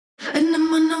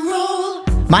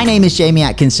My name is Jamie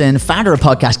Atkinson, founder of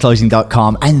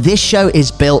podcastclosing.com, and this show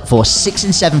is built for 6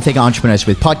 and 7 figure entrepreneurs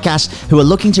with podcasts who are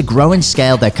looking to grow and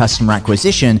scale their customer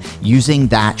acquisition using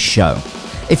that show.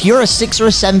 If you're a 6 or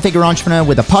a 7 figure entrepreneur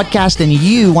with a podcast and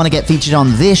you want to get featured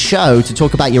on this show to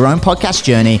talk about your own podcast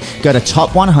journey, go to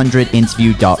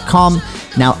top100interview.com.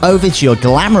 Now over to your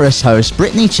glamorous host,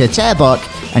 Brittany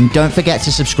Chatterbach, and don't forget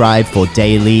to subscribe for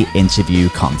daily interview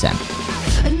content.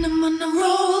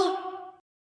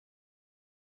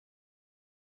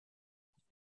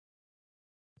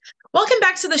 Welcome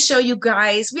back to the show, you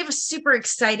guys. We have a super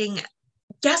exciting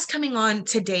guest coming on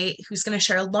today who's going to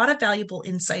share a lot of valuable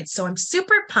insights. So I'm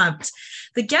super pumped.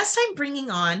 The guest I'm bringing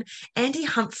on, Andy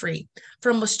Humphrey.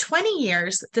 For almost 20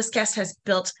 years, this guest has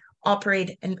built,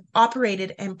 operated,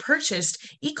 and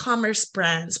purchased e-commerce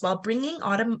brands while bringing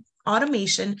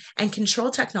automation and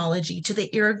control technology to the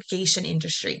irrigation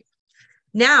industry.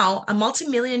 Now, a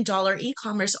multi-million-dollar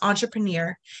e-commerce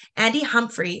entrepreneur, Andy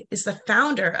Humphrey is the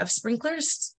founder of Sprinkler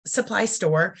Supply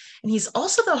Store, and he's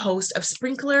also the host of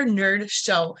Sprinkler Nerd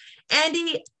Show.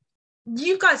 Andy,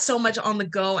 you've got so much on the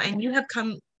go, and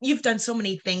you've done so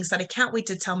many things that I can't wait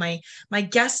to tell my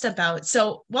guest about.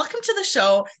 So welcome to the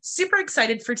show. Super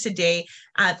excited for today.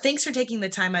 Thanks for taking the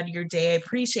time out of your day. I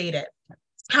appreciate it.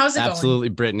 How's it going? Absolutely,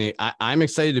 Brittany. I'm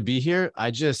excited to be here.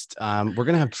 I just, we're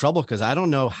going to have trouble because I don't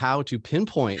know how to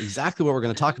pinpoint exactly what we're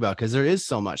going to talk about because there is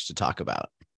so much to talk about.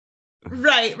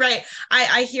 Right.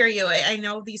 I hear you. I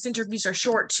know these interviews are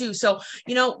short too. So,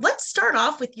 let's start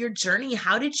off with your journey.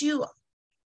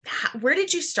 Where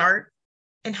did you start?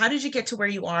 And how did you get to where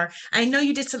you are? I know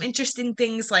you did some interesting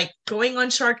things like going on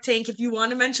Shark Tank. If you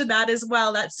want to mention that as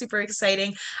well, that's super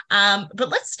exciting. But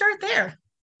let's start there.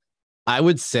 I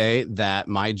would say that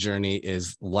my journey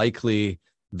is likely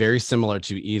very similar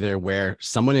to either where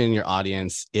someone in your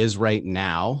audience is right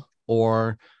now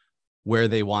or where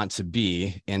they want to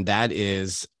be. And that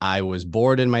is, I was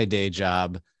bored in my day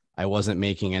job. I wasn't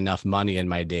making enough money in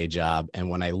my day job.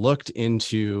 And when I looked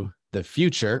into the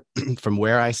future from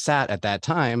where I sat at that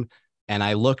time, and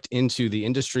I looked into the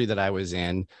industry that I was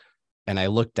in, and I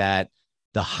looked at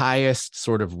the highest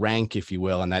sort of rank, if you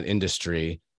will, in that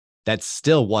industry, that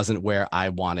still wasn't where I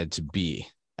wanted to be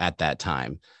at that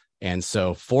time. And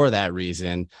so for that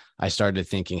reason, I started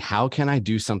thinking, how can I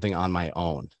do something on my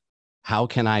own? How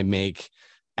can I make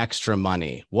extra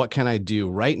money? What can I do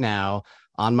right now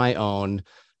on my own,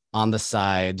 on the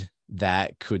side,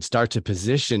 that could start to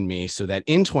position me so that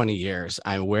in 20 years,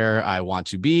 I'm where I want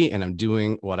to be and I'm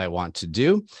doing what I want to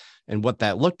do? And what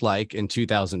that looked like in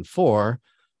 2004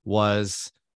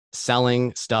 was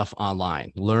selling stuff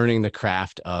online, learning the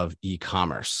craft of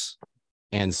e-commerce.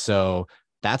 And so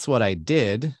that's what I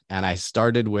did. And I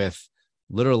started with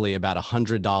literally about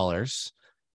 $100,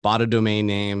 bought a domain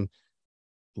name,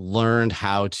 learned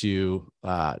how to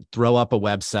throw up a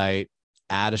website,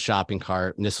 add a shopping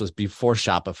cart. And this was before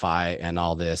Shopify and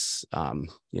all this,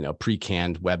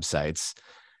 pre-canned websites.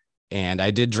 And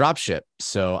I did dropship.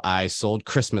 So I sold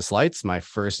Christmas lights. My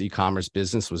first e-commerce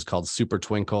business was called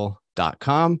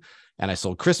supertwinkle.com. And I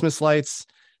sold Christmas lights.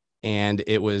 And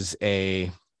it was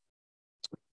a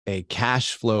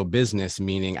cash flow business,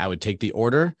 meaning I would take the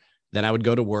order, then I would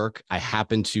go to work. I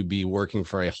happened to be working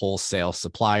for a wholesale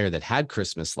supplier that had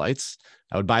Christmas lights.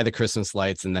 I would buy the Christmas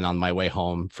lights. And then on my way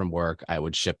home from work, I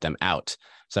would ship them out.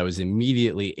 So I was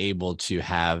immediately able to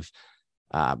have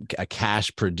a cash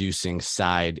producing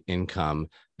side income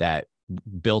that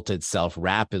built itself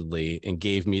rapidly and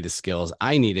gave me the skills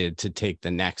I needed to take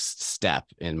the next step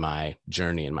in my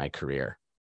journey in my career.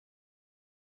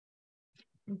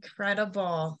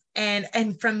 Incredible.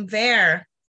 And from there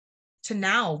to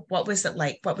now, what was it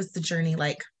like? What was the journey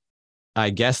like? I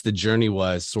guess the journey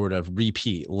was sort of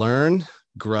repeat, learn,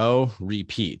 grow,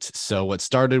 repeat. So what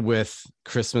started with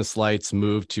Christmas lights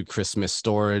moved to Christmas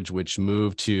storage, which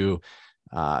moved to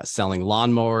selling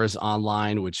lawnmowers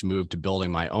online, which moved to building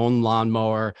my own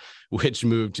lawnmower, which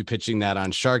moved to pitching that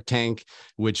on Shark Tank,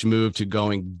 which moved to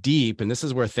going deep. And this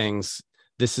is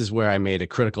where I made a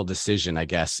critical decision, I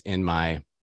guess, in my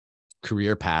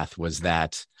career path, was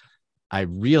that I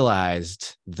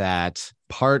realized that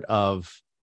part of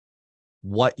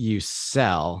what you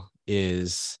sell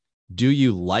is, do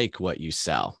you like what you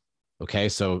sell? Okay,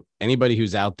 so anybody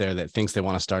who's out there that thinks they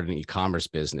want to start an e-commerce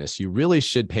business, you really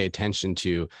should pay attention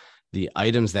to the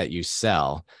items that you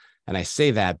sell. And I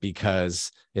say that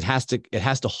because it has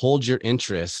to hold your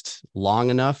interest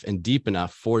long enough and deep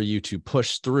enough for you to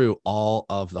push through all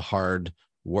of the hard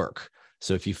work.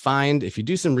 So if you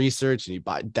do some research and you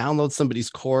download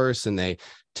somebody's course and they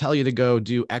tell you to go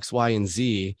do X, Y, and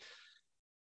Z,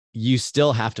 you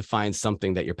still have to find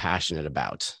something that you're passionate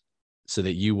about. so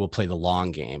that you will play the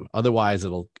long game. Otherwise,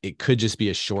 it could just be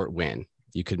a short win.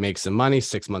 You could make some money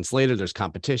 6 months later. There's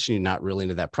competition. You're not really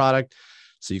into that product.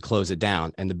 So you close it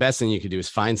down. And the best thing you could do is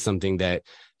find something that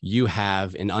you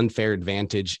have an unfair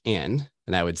advantage in.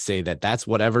 And I would say that that's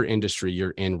whatever industry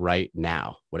you're in right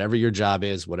now, whatever your job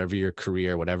is, whatever your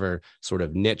career, whatever sort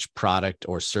of niche product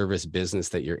or service business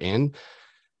that you're in.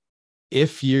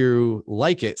 If you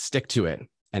like it, stick to it,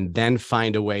 and then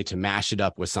find a way to mash it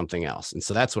up with something else. And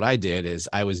so that's what I did. Is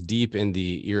I was deep in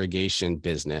the irrigation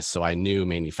business. So I knew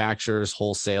manufacturers,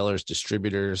 wholesalers,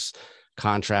 distributors,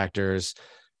 contractors.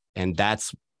 And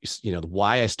that's,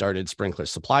 why I started sprinkler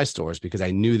supply stores, because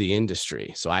I knew the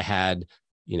industry. So I had,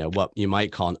 what you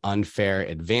might call an unfair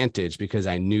advantage, because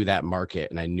I knew that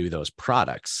market and I knew those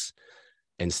products,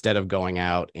 instead of going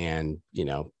out and,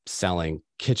 selling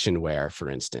kitchenware, for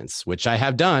instance, which I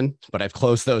have done, but I've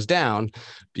closed those down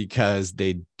because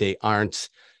they aren't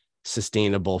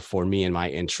sustainable for me and my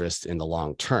interest in the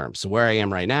long term. So where I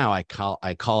am right now, I call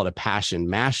it a passion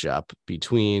mashup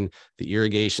between the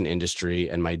irrigation industry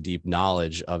and my deep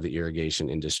knowledge of the irrigation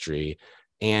industry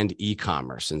and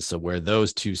e-commerce. And so where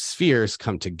those two spheres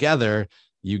come together,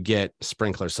 you get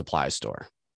Sprinkler Supply Store.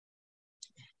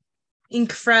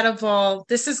 Incredible.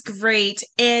 This is great.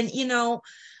 And,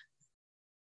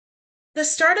 the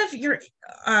start of your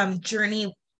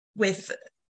journey with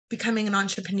becoming an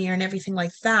entrepreneur and everything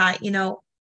like that,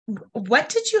 what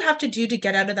did you have to do to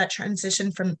get out of that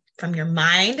transition from your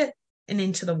mind and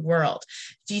into the world?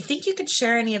 Do you think you could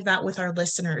share any of that with our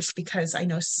listeners? Because I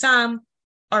know some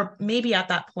are maybe at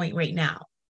that point right now.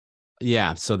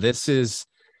 Yeah. So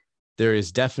there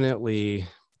is definitely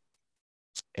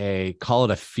call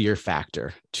it a fear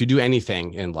factor to do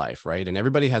anything in life, right? And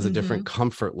everybody has a different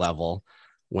comfort level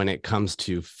when it comes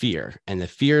to fear, and the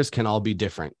fears can all be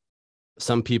different.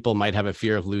 Some people might have a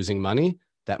fear of losing money.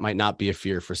 That might not be a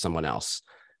fear for someone else.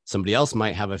 Somebody else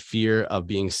might have a fear of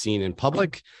being seen in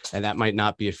public, and that might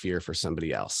not be a fear for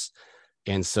somebody else.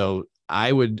 And so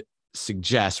I would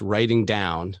suggest writing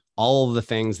down all of the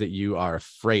things that you are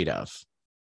afraid of,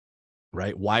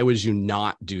 right? Why would you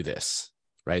not do this?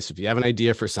 Right? So if you have an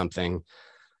idea for something,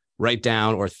 write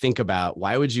down or think about,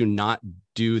 why would you not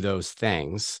do those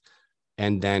things?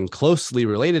 And then closely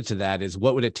related to that is,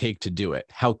 what would it take to do it?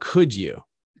 How could you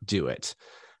do it?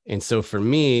 And so for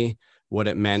me, what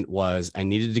it meant was I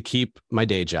needed to keep my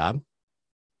day job.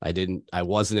 I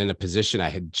wasn't in a position. I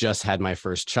had just had my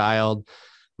first child.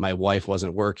 My wife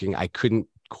wasn't working. I couldn't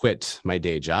quit my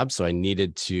day job. So I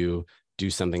needed to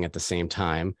do something at the same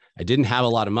time. I didn't have a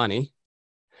lot of money,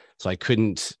 so I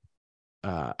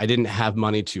didn't have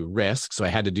money to risk. So I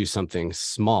had to do something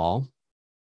small.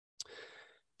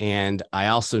 And I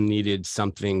also needed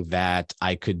something that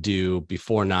I could do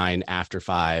before 9, after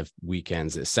 5,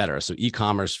 weekends, et cetera. So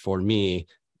e-commerce for me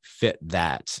fit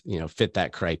that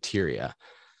criteria.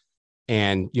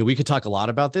 And, we could talk a lot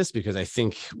about this, because I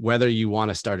think whether you want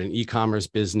to start an e-commerce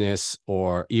business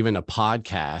or even a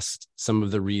podcast, some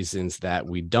of the reasons that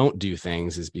we don't do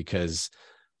things is because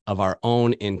of our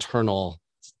own internal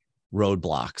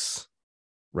roadblocks,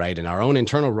 right? And our own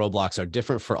internal roadblocks are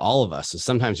different for all of us. So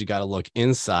sometimes you got to look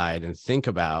inside and think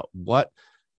about, what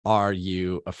are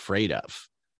you afraid of?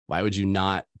 Why would you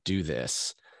not do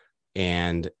this?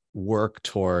 And work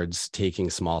towards taking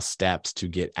small steps to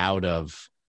get out of,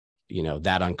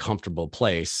 that uncomfortable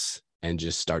place and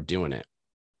just start doing it.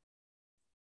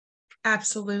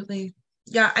 Absolutely.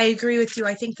 Yeah, I agree with you.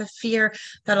 I think the fear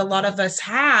that a lot of us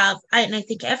have, and I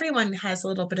think everyone has a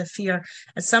little bit of fear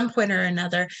at some point or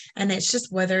another, and it's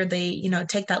just whether they,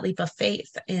 take that leap of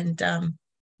faith and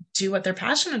do what they're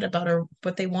passionate about or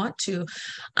what they want to.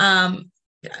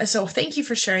 So thank you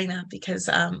for sharing that, because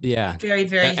very,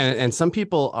 very. And some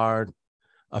people are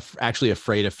actually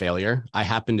afraid of failure. I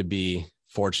happen to be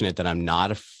fortunate that I'm not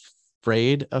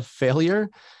afraid of failure.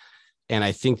 And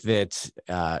I think that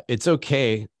it's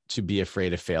okay to be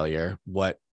afraid of failure.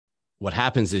 What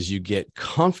happens is you get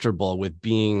comfortable with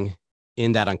being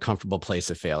in that uncomfortable place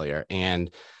of failure.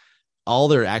 And all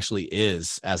there actually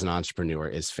is as an entrepreneur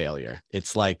is failure.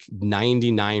 It's like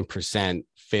 99%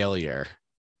 failure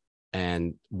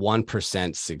and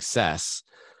 1% success.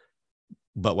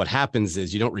 But what happens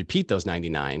is you don't repeat those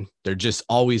 99. They're just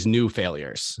always new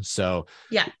failures. So,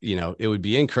 it would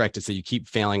be incorrect to say you keep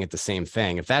failing at the same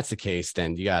thing. If that's the case,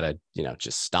 then you got to,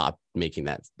 just stop making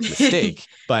that mistake.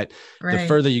 But right. The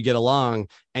further you get along,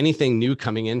 anything new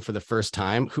coming in for the first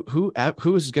time, who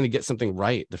is going to get something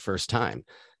right the first time?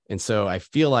 And so I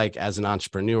feel like as an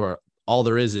entrepreneur, all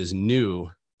there is new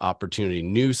opportunity,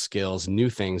 new skills, new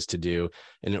things to do.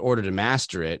 And in order to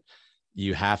master it,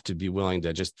 you have to be willing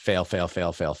to just fail, fail,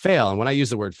 fail, fail, fail. And when I use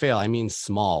the word fail, I mean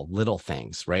small, little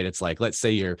things, right? It's like, let's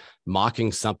say you're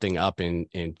mocking something up in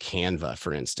Canva,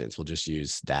 for instance. We'll just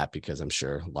use that because I'm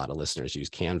sure a lot of listeners use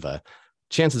Canva.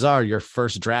 Chances are your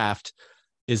first draft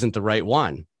isn't the right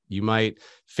one. You might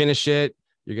finish it.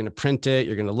 You're going to print it.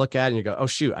 You're going to look at it and you go, oh,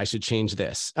 shoot, I should change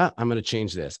this. Oh, I'm going to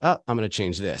change this. Oh, I'm going to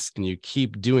change this. And you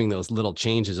keep doing those little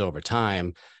changes over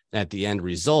time. At the end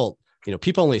result,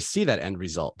 people only see that end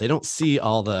result. They don't see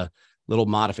all the little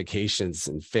modifications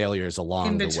and failures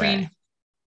along the way.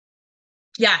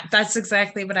 Yeah, that's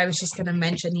exactly what I was just going to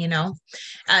mention,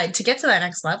 to get to that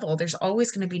next level, there's always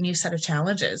going to be a new set of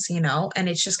challenges, and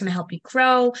it's just going to help you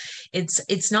grow.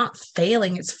 It's not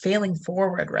failing, it's failing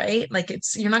forward, right? Like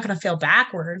you're not going to fail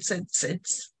backwards. And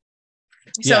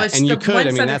you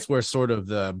could, that's where sort of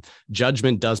the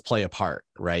judgment does play a part,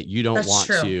 right? You don't want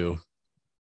to,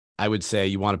 I would say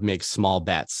you want to make small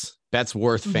bets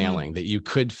worth failing that you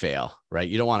could fail, right?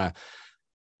 You don't want to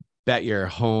bet your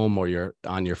home or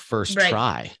on your first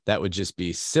try. That would just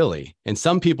be silly. And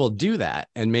some people do that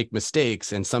and make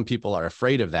mistakes. And some people are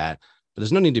afraid of that, but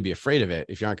there's no need to be afraid of it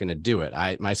if you aren't going to do it.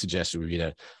 My suggestion would be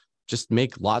to just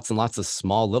make lots and lots of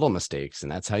small little mistakes.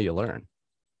 And that's how you learn.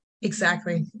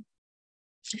 Exactly.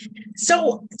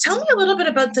 So tell me a little bit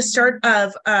about the start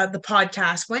of the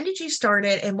podcast. When did you start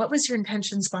it and what was your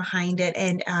intentions behind it?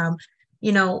 And,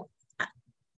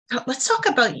 let's talk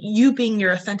about you being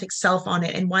your authentic self on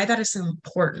it and why that is so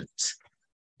important.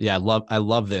 Yeah, I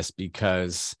love this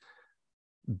because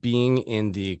being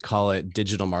in the, call it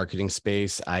digital marketing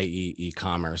space, i.e.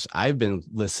 e-commerce, I've been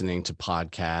listening to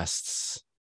podcasts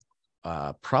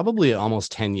probably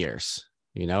almost 10 years,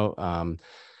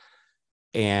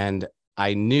 and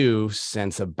I knew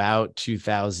since about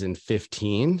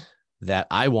 2015 that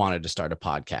I wanted to start a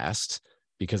podcast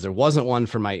because there wasn't one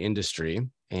for my industry.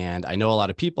 And I know a lot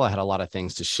of people, I had a lot of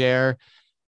things to share.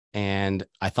 And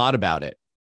I thought about it.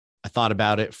 I thought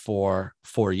about it for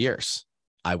 4 years.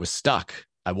 I was stuck.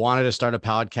 I wanted to start a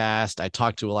podcast. I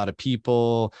talked to a lot of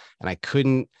people and I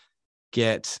couldn't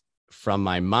get from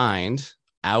my mind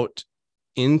out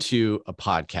into a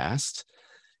podcast.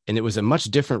 And it was a much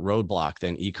different roadblock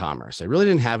than e-commerce. I really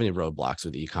didn't have any roadblocks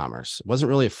with e-commerce. I wasn't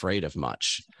really afraid of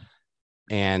much.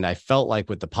 And I felt like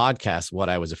with the podcast, what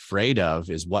I was afraid of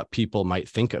is what people might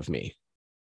think of me.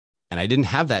 And I didn't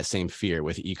have that same fear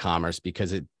with e-commerce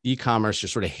because e-commerce, you're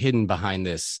sort of hidden behind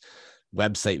this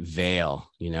website veil.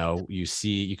 You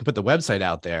can put the website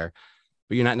out there,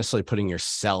 but you're not necessarily putting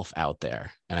yourself out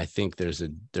there. And I think there's a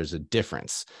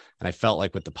difference. And I felt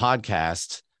like with the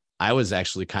podcast, I was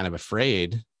actually kind of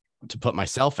afraid to put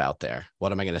myself out there.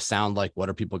 What am I going to sound like? What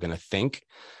are people going to think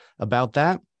about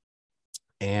that?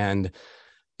 And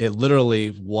it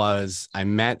literally was, I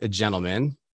met a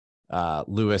gentleman,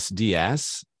 Luis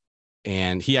Diaz,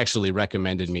 and he actually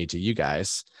recommended me to you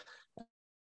guys.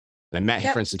 And I met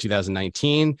him, for instance, in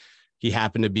 2019. He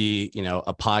happened to be,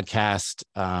 a podcast,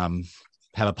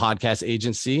 have a podcast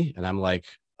agency. And I'm like,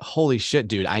 holy shit,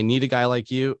 dude, I need a guy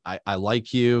like you. I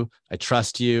like you. I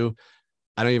trust you.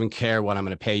 I don't even care what I'm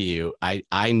going to pay you.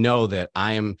 I know that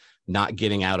I am not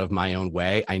getting out of my own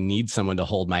way. I need someone to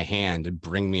hold my hand and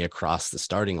bring me across the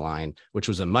starting line, which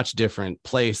was a much different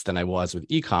place than I was with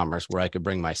e-commerce, where I could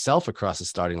bring myself across the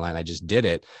starting line. I just did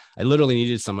it. I literally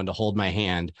needed someone to hold my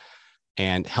hand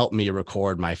and help me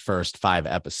record my first 5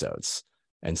 episodes.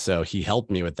 And so he helped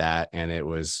me with that, and it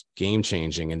was game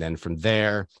changing. And then from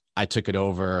there, I took it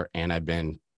over, and I've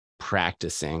been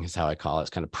practicing, is how I call it. It's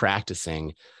kind of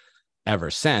practicing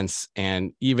ever since.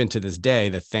 And even to this day,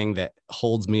 the thing that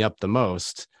holds me up the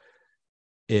most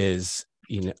is,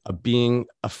 being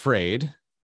afraid.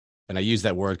 And I use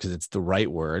that word because it's the right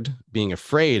word, being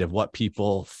afraid of what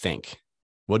people think.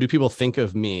 What do people think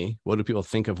of me? What do people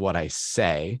think of what I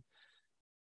say?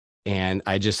 And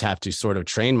I just have to sort of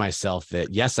train myself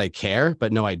that, yes, I care,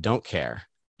 but no, I don't care.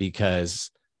 Because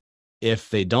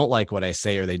if they don't like what I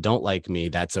say or they don't like me,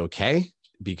 that's okay,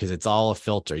 because it's all a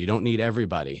filter. You don't need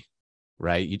everybody.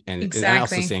 Right. And I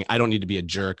also saying, I don't need to be a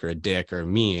jerk or a dick or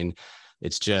mean.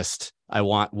 It's just, I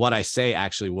want what I say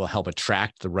actually will help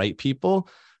attract the right people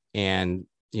and,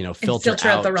 filter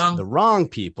out the wrong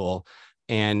people.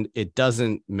 And it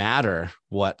doesn't matter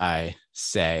what I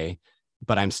say,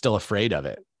 but I'm still afraid of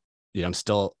it. I'm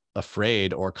still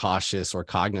afraid or cautious or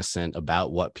cognizant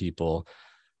about what people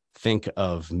think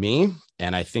of me.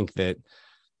 And I think that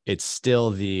it's still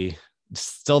the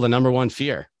number one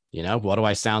fear. What do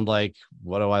I sound like?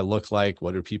 What do I look like?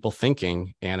 What are people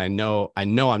thinking? And I know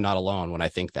I'm not alone when I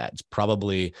think that. It's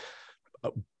probably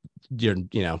your,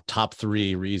 top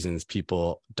 3 reasons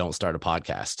people don't start a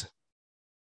podcast.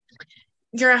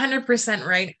 You're 100%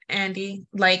 right, Andy.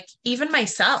 Like, even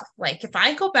myself, like if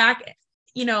I go back,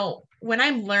 when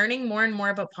I'm learning more and more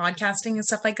about podcasting and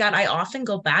stuff like that, I often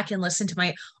go back and listen to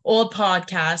my old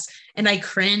podcasts and I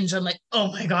cringe. I'm like,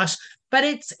 oh my gosh, but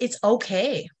it's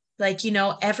okay. Like,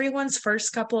 everyone's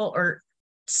first couple or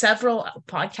several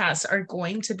podcasts are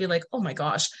going to be like, oh my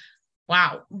gosh,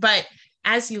 wow. But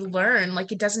as you learn,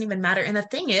 like, it doesn't even matter. And the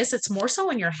thing is, it's more so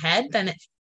in your head than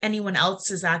anyone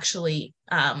else is actually,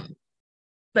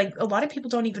 like, a lot of people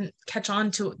don't even catch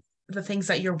on to the things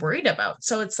that you're worried about.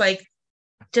 So it's like,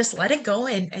 just let it go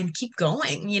and keep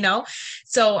going.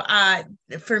 So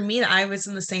for me, I was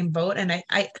in the same boat, and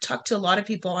I talked to a lot of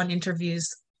people on interviews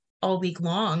all week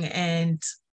long, and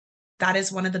that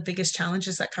is one of the biggest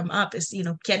challenges that come up is,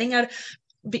 getting out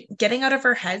of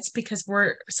our heads, because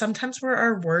we're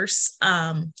our worst,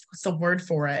 what's the word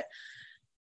for it?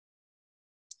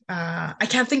 I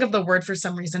can't think of the word for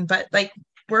some reason, but like,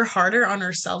 we're harder on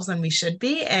ourselves than we should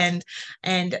be. And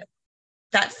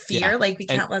that fear, like, we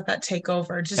can't let that take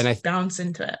over, just bounce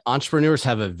into it. Entrepreneurs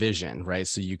have a vision, right?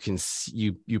 So you can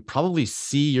see, you probably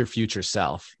see your future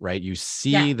self, right? You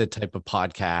see the type of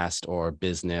podcast or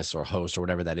business or host or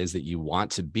whatever that is that you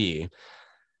want to be.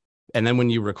 And then when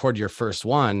you record your first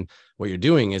one, what you're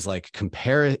doing is like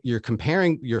you're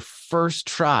comparing your first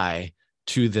try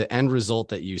to the end result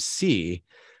that you see.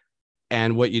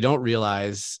 And what you don't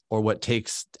realize, or what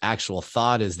takes actual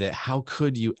thought, is that how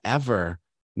could you ever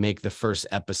make the first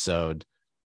episode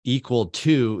equal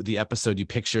to the episode you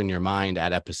picture in your mind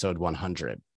at episode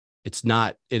 100? It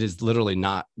is literally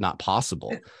not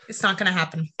possible. It's not going to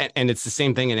happen. And it's the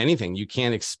same thing in anything. You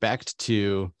can't expect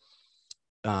to,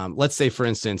 let's say, for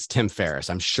instance, Tim Ferriss.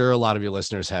 I'm sure a lot of your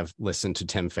listeners have listened to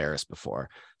Tim Ferriss before.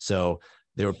 So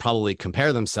they would probably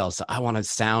compare themselves to, I want to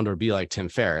sound or be like Tim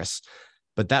Ferriss.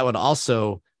 But that would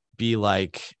also be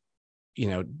like,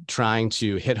 trying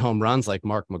to hit home runs like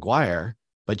Mark McGwire,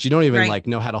 but you don't even like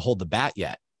know how to hold the bat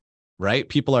yet, right?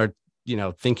 People are,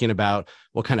 thinking about,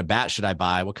 what kind of bat should I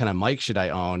buy? What kind of mic should I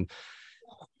own?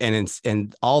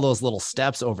 And all those little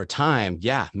steps over time.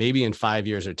 Yeah. Maybe in 5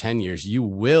 years or 10 years,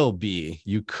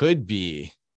 you could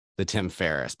be the Tim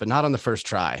Ferriss, but not on the first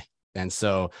try. And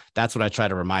so that's what I try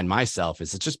to remind myself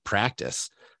is it's just practice.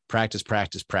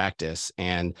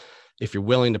 And if you're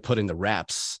willing to put in the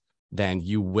reps, then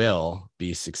you will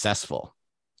be successful.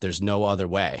 There's no other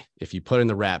way. If you put in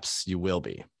the reps, you will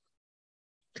be.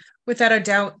 Without a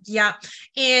doubt. Yeah.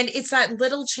 And it's that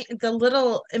the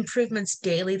little improvements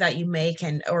daily that you make,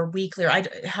 or weekly, or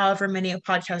however many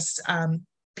podcasts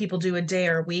people do a day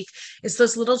or a week. It's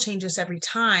those little changes every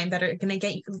time that are going to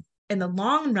get you in the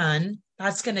long run.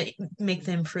 That's going to make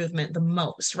the improvement the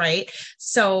most. Right.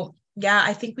 So yeah,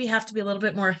 I think we have to be a little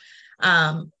bit more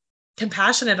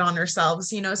compassionate on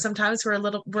ourselves. Sometimes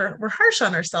we're harsh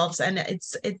on ourselves, and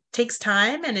it takes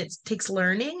time, and it takes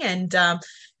learning, and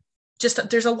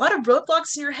there's a lot of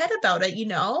roadblocks in your head about it.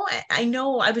 I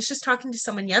know I was just talking to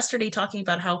someone yesterday talking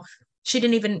about how she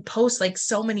didn't even post like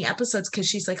so many episodes because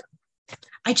she's like,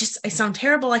 I sound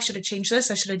terrible. I should have changed this.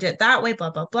 I should have did it that way,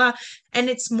 blah, blah, blah. And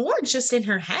it's more just in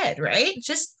her head, right?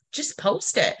 Just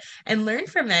post it and learn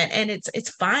from it. And it's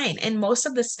fine. And most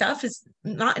of the stuff is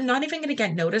not even going to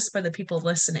get noticed by the people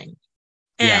listening.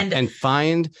 And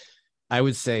find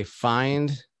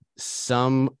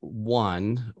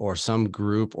someone or some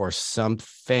group or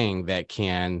something that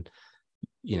can,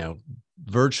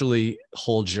 virtually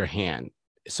hold your hand.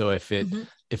 So if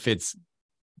it's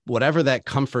whatever that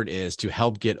comfort is to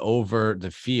help get over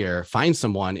the fear, find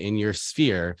someone in your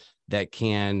sphere that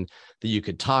you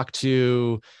could talk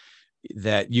to,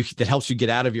 that helps you get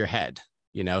out of your head,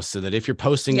 so that if you're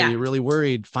posting and you're really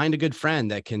worried, find a good friend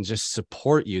that can just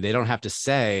support you. They don't have to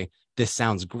say, this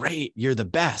sounds great, you're the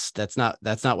best. That's not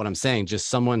what I'm saying. Just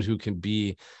someone who can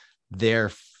be there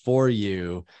for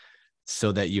you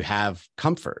so that you have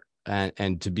comfort,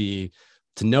 and to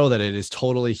know that it is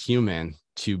totally human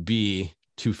to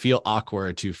feel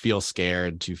awkward, to feel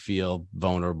scared, to feel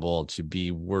vulnerable, to be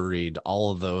worried,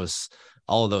 all of those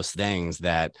things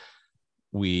that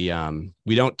we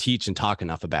don't teach and talk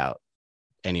enough about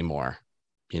anymore.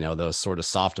 Those sort of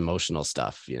soft emotional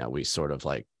stuff, we sort of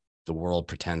like, the world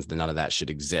pretends that none of that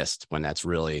should exist when that's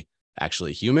really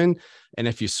actually human. And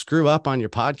if you screw up on your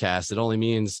podcast, it only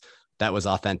means that was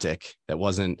authentic. That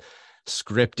wasn't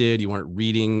scripted. You weren't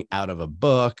reading out of a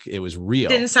book. It was real.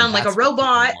 Didn't sound like a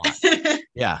robot.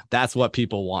 Yeah. That's what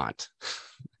people want.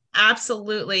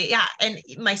 Absolutely. Yeah. And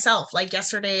myself, like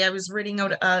yesterday, I was reading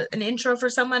out an intro for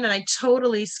someone and I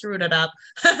totally screwed it up.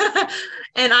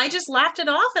 And I just laughed it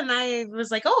off. And I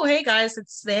was like, oh, hey guys,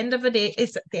 it's the end of the day.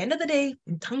 It's the end of the day.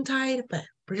 I'm tongue-tied, but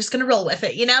we're just going to roll with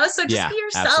it, So just be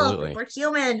yourself. Absolutely. We're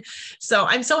human. So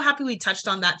I'm so happy we touched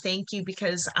on that. Thank you,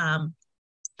 because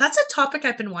that's a topic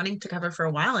I've been wanting to cover for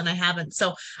a while and I haven't.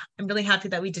 So I'm really happy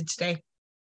that we did today.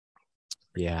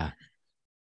 Yeah.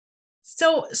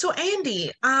 So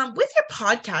Andy, with your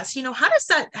podcast,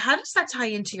 how does that tie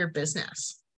into your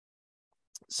business?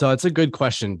 So it's a good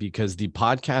question, because the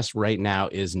podcast right now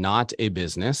is not a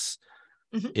business.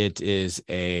 Mm-hmm. It is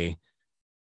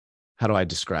how do I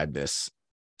describe this?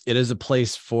 It is a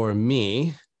place for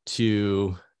me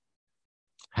to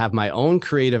have my own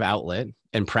creative outlet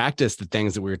and practice the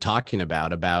things that we were talking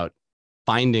about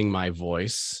finding my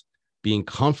voice, being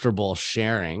comfortable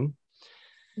sharing,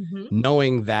 mm-hmm.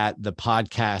 knowing that the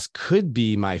podcast could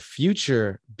be my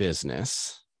future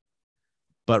business.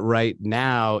 But right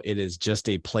now, it is just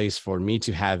a place for me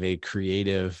to have a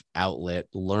creative outlet,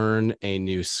 learn a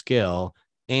new skill,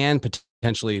 and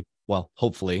potentially,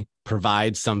 hopefully,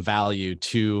 provide some value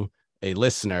to a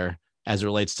listener as it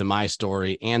relates to my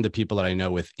story and the people that I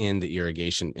know within the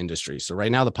irrigation industry. So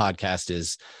right now, the podcast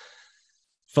is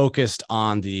focused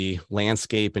on the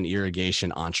landscape and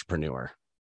irrigation entrepreneur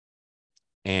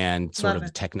and sort of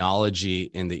the technology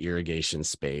in the irrigation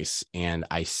space. And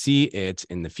I see it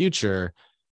in the future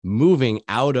moving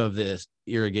out of the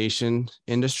irrigation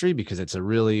industry, because it's a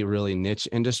really, really niche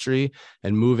industry,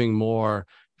 and moving more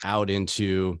out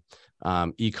into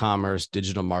e-commerce,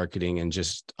 digital marketing, and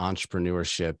just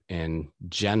entrepreneurship in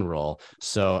general.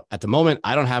 So at the moment,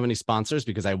 I don't have any sponsors,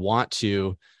 because I want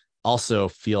to also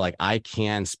feel like I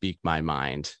can speak my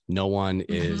mind. No one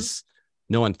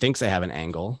thinks I have an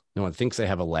angle. No one thinks I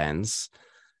have a lens.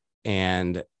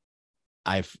 And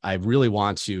I really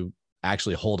want to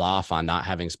actually hold off on not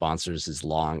having sponsors as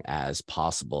long as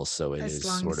possible. So it is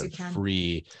sort of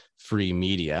free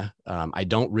media. I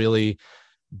don't really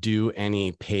do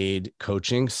any paid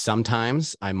coaching.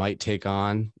 Sometimes I might take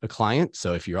on a client.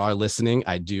 So if you are listening,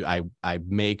 I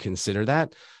may consider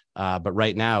that. But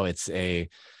right now it's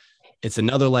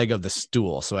another leg of the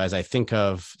stool. So as I think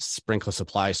of Sprinkler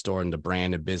Supply Store and the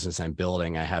brand and business I'm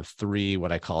building, I have 3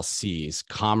 what I call C's: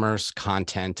 commerce,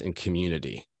 content, and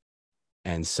community.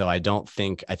 And so I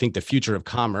think the future of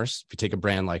commerce, if you take a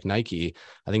brand like Nike,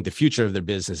 I think the future of their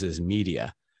business is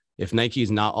media. If Nike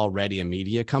is not already a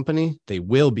media company, they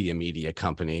will be a media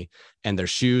company, and their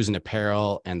shoes and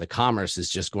apparel and the commerce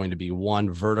is just going to be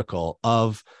one vertical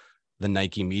of the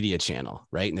Nike media channel,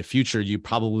 right? In the future, you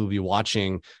probably will be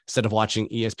watching, instead of watching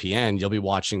ESPN, you'll be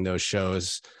watching those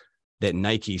shows that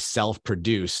Nike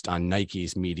self-produced on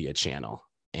Nike's media channel.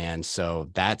 And so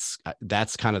that's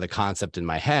kind of the concept in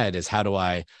my head, is how do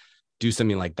I do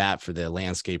something like that for the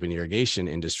landscape and irrigation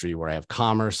industry, where I have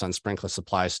commerce on Sprinkler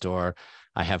Supply Store,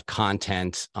 I have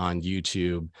content on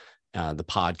YouTube, the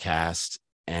podcast,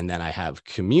 and then I have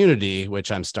community,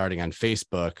 which I'm starting on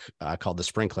Facebook, called the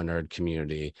Sprinkler Nerd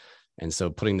Community. And so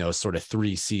putting those sort of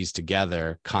 3 C's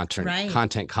together: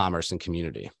 content, commerce, and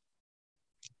community.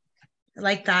 I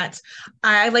like that.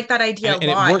 I like that idea a lot.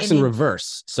 And it works in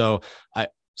reverse. So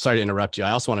sorry to interrupt you.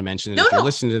 I also want to mention that if you're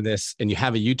listening to this and you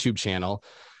have a YouTube channel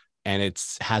and it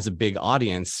has a big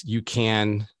audience, you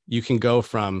can go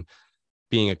from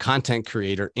being a content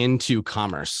creator into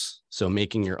commerce. So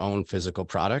making your own physical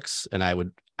products. And I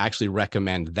would actually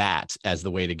recommend that as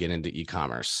the way to get into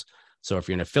e-commerce. So if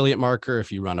you're an affiliate marketer,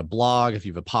 if you run a blog, if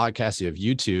you have a podcast, you have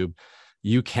YouTube,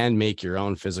 you can make your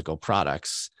own physical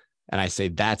products. And I say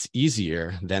that's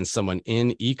easier than someone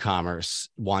in e-commerce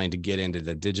wanting to get into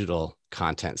the digital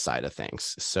content side of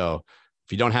things. So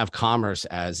if you don't have commerce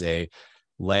as a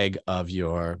leg of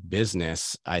your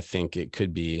business, I think it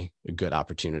could be a good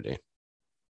opportunity.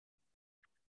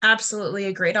 Absolutely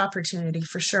a great opportunity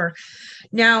for sure.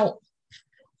 Now,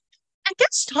 I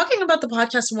guess talking about the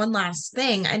podcast, one last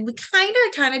thing, and we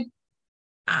kind of,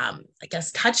 I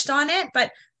guess, touched on it,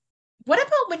 but what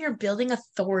about when you're building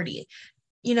authority?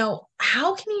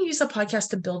 How can you use a podcast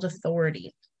to build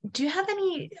authority? Do you have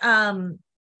any, let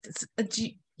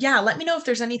me know if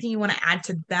there's anything you want to add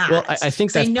to that. Well, I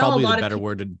think that's probably the better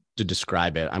word to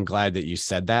describe it. I'm glad that you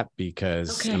said that,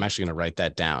 because I'm actually going to write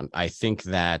that down. I think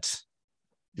that,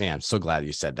 man, I'm so glad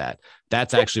you said that.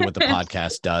 That's actually what the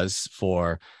podcast does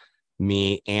for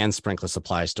me and Sprinkler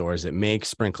Supply Stores. It makes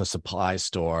Sprinkler Supply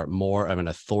Store more of an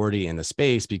authority in the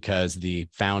space, because the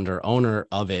founder owner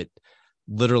of it,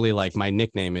 literally, like, my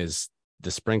nickname is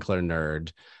the Sprinkler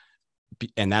Nerd.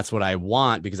 And that's what I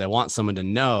want, because I want someone to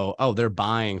know, oh, they're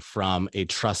buying from a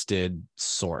trusted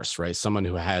source, right? Someone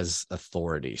who has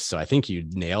authority. So I think you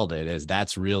nailed it, is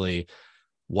that's really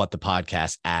what the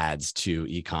podcast adds to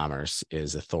e-commerce,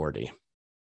 is authority.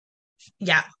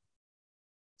 Yeah.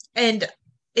 And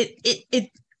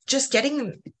it just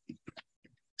getting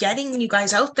getting you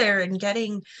guys out there and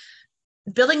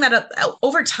building that up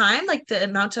over time, like the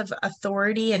amount of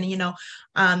authority and,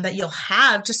 that you'll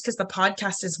have just because the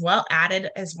podcast is well added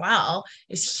as well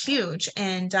is huge.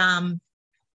 And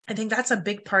I think that's a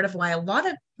big part of why a lot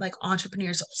of like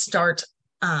entrepreneurs start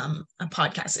a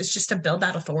podcast, is just to build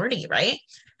that authority, right?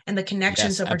 And the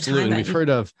connections Yes, over absolutely.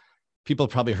 time. People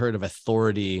have probably heard of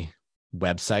authority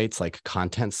websites, like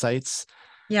content sites.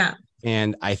 Yeah.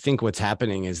 And I think what's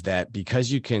happening is that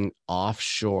because you can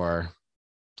offshore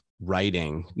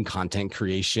writing and content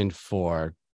creation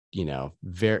for,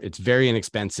 it's very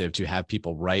inexpensive to have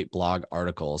people write blog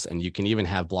articles. And you can even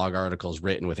have blog articles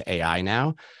written with AI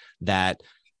now, that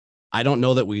I don't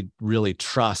know that we really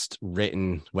trust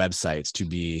written websites to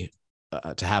be,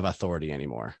 to have authority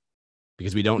anymore,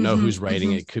 because we don't know who's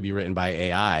writing it. It could be written by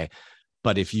AI.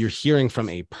 But if you're hearing from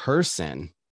a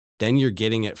person, then you're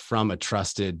getting it from a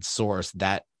trusted source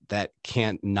that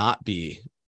can't not be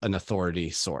an authority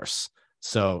source.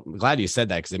 So I'm glad you said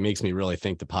that, because it makes me really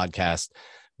think the podcast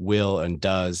will and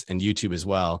does, and YouTube as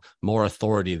well, more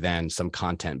authority than some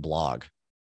content blog.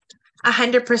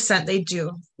 100% they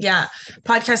do. Yeah.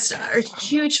 Podcasts are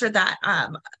huge for that.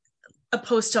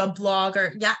 Opposed to a blog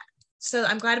or So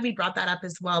I'm glad we brought that up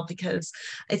as well, because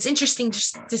it's interesting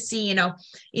just to see,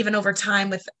 even over time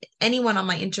with anyone on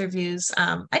my interviews.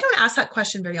 I don't ask that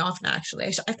question very often,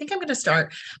 actually. I think I'm going to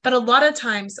start, but a lot of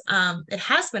times it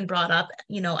has been brought up,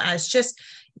 as just,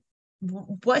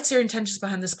 what's your intentions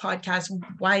behind this podcast?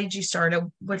 Why did you start it?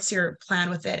 What's your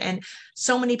plan with it? And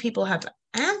so many people have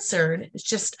answered, it's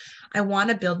just, I want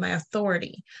to build my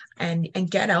authority and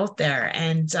get out there.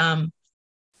 And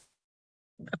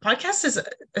a podcast is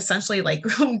essentially like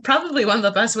probably one of the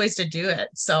best ways to do it.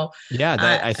 So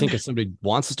I think if somebody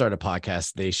wants to start a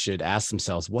podcast, they should ask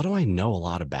themselves, what do I know a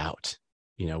lot about?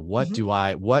 What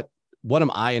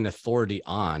am I an authority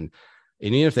on?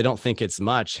 And even if they don't think it's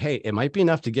much, hey, it might be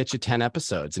enough to get you 10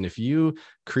 episodes. And if you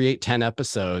create 10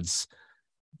 episodes,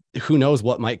 who knows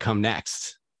what might come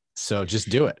next? So just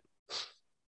do it.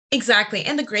 Exactly.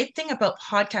 And the great thing about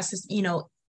podcasts is,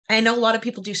 I know a lot of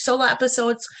people do solo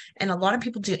episodes and a lot of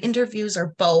people do interviews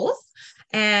or both.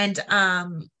 And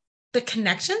the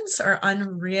connections are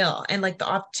unreal, and like the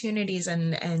opportunities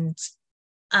and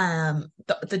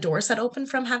the doors that open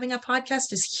from having a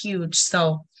podcast is huge.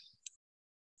 So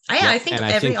I think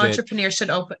every entrepreneur should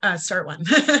start one.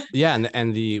 Yeah.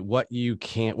 And what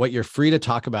you're free to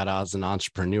talk about as an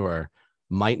entrepreneur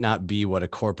might not be what a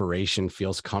corporation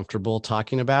feels comfortable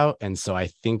talking about. And so I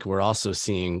think we're also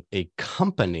seeing a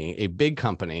big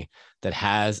company that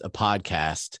has a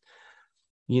podcast,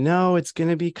 it's going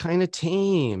to be kind of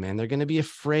tame, and they're going to be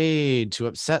afraid to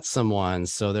upset someone.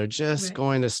 So they're just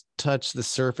going to touch the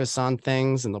surface on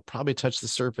things, and they'll probably touch the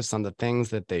surface on the things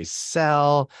that they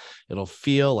sell. It'll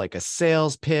feel like a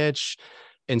sales pitch.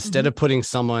 Instead of putting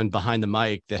someone behind the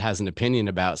mic that has an opinion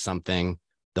about something,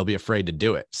 they'll be afraid to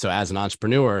do it. So as an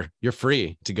entrepreneur, you're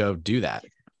free to go do that.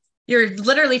 You're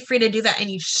literally free to do that, and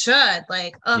you should.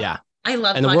 I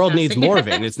love, and the world needs more of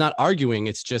it. And it's not arguing,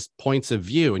 it's just points of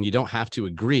view, and you don't have to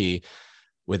agree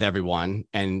with everyone.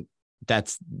 And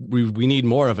we need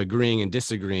more of agreeing and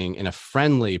disagreeing in a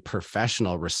friendly,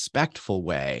 professional, respectful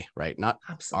way, right? Not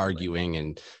arguing.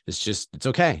 And it's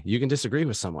okay. You can disagree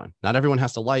with someone. Not everyone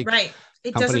has to like. Right.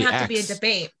 It doesn't have to be a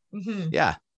debate.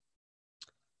 Yeah.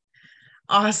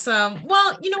 Awesome.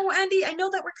 Well, Andy, I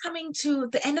know that we're coming to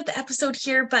the end of the episode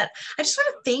here, but I just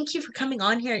want to thank you for coming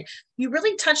on here. You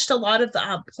really touched a lot of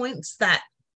the points that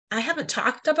I haven't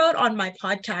talked about on my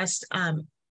podcast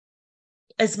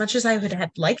as much as I would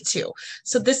have liked to.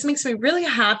 So this makes me really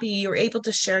happy you're able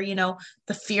to share,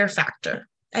 the fear factor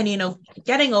and,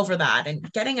 getting over that and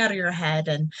getting out of your head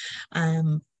and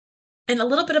a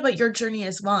little bit about your journey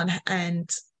as well, and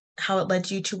how it led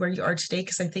you to where you are today,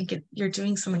 because I think you're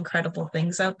doing some incredible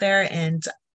things out there, and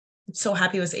I'm so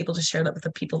happy I was able to share that with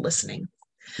the people listening.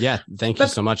 Yeah, thank you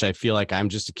so much. I feel like I'm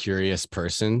just a curious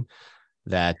person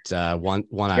that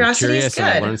when I'm curious and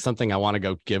I learn something, I want to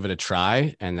go give it a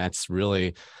try, and that's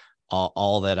really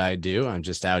all that I do. I'm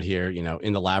just out here,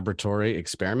 in the laboratory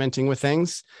experimenting with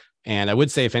things. And I would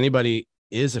say if anybody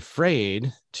is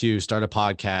afraid to start a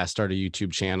podcast, start a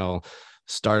YouTube channel,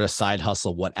 start a side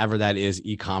hustle, whatever that is,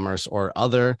 e-commerce or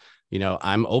other,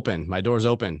 I'm open. My door's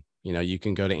open. You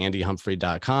can go to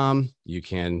andyhumphrey.com. You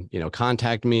can,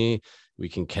 contact me. We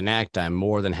can connect. I'm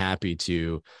more than happy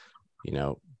to,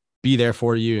 be there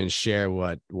for you and share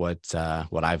what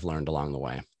I've learned along the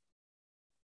way.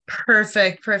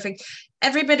 Perfect.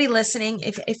 Everybody listening,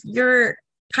 if you're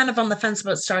kind of on the fence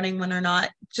about starting one or not,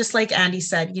 just like Andy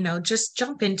said, just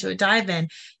jump into it, dive in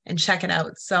and check it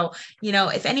out. So,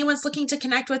 if anyone's looking to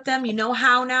connect with them, you know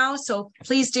how now. So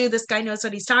please do. This guy knows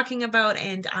what he's talking about,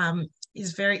 and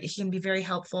he can be very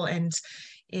helpful and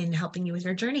in helping you with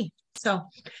your journey. So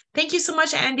thank you so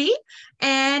much, Andy.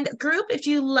 And group, if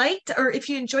you liked or if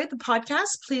you enjoyed the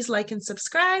podcast, please like and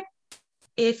subscribe.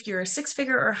 If you're a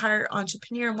six-figure or higher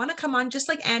entrepreneur and want to come on just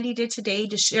like Andy did today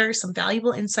to share some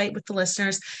valuable insight with the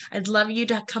listeners, I'd love you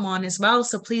to come on as well.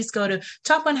 So please go to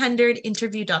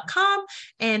top100interview.com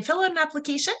and fill out an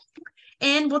application,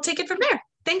 and we'll take it from there.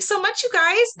 Thanks so much, you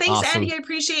guys. Thanks, awesome. Andy. I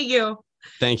appreciate you.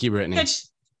 Thank you, Brittany.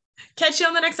 Catch you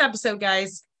on the next episode,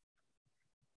 guys.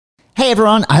 Hey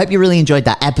everyone, I hope you really enjoyed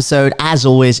that episode. As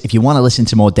always, if you want to listen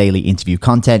to more daily interview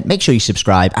content, make sure you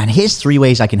subscribe. And here's 3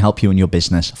 ways I can help you in your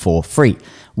business for free.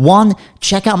 1,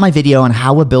 check out my video on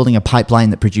how we're building a pipeline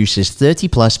that produces 30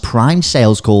 plus prime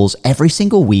sales calls every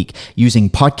single week using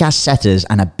podcast setters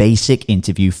and a basic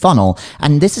interview funnel.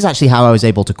 And this is actually how I was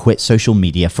able to quit social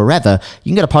media forever.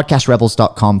 You can go to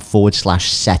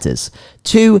podcastrebels.com/setters.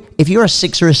 2, if you're a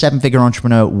 6 or a 7-figure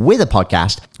entrepreneur with a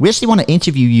podcast, we actually want to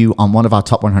interview you on one of our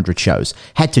top 100 shows.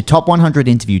 Head to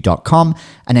top100interview.com.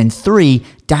 And then 3,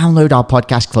 download our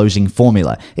podcast closing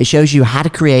formula. It shows you how to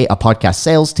create a podcast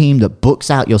sales team that books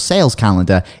out your sales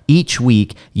calendar each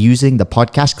week using the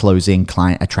podcast closing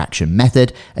client attraction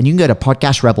method. And you can go to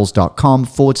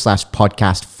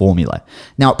podcastrebels.com/podcast formula.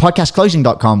 Now at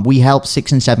podcastclosing.com, we help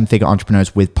 6 and 7-figure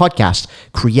entrepreneurs with podcasts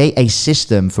create a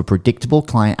system for predictable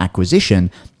client acquisition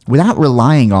without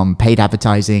relying on paid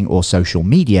advertising or social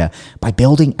media by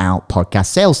building out podcast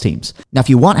sales teams. Now, if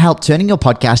you want help turning your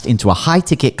podcast into a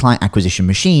high-ticket client acquisition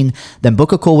machine, then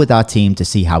book a call with our team to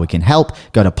see how we can help.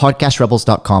 Go to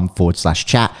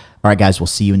podcastrebels.com/chat. All right, guys, we'll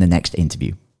see you in the next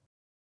interview.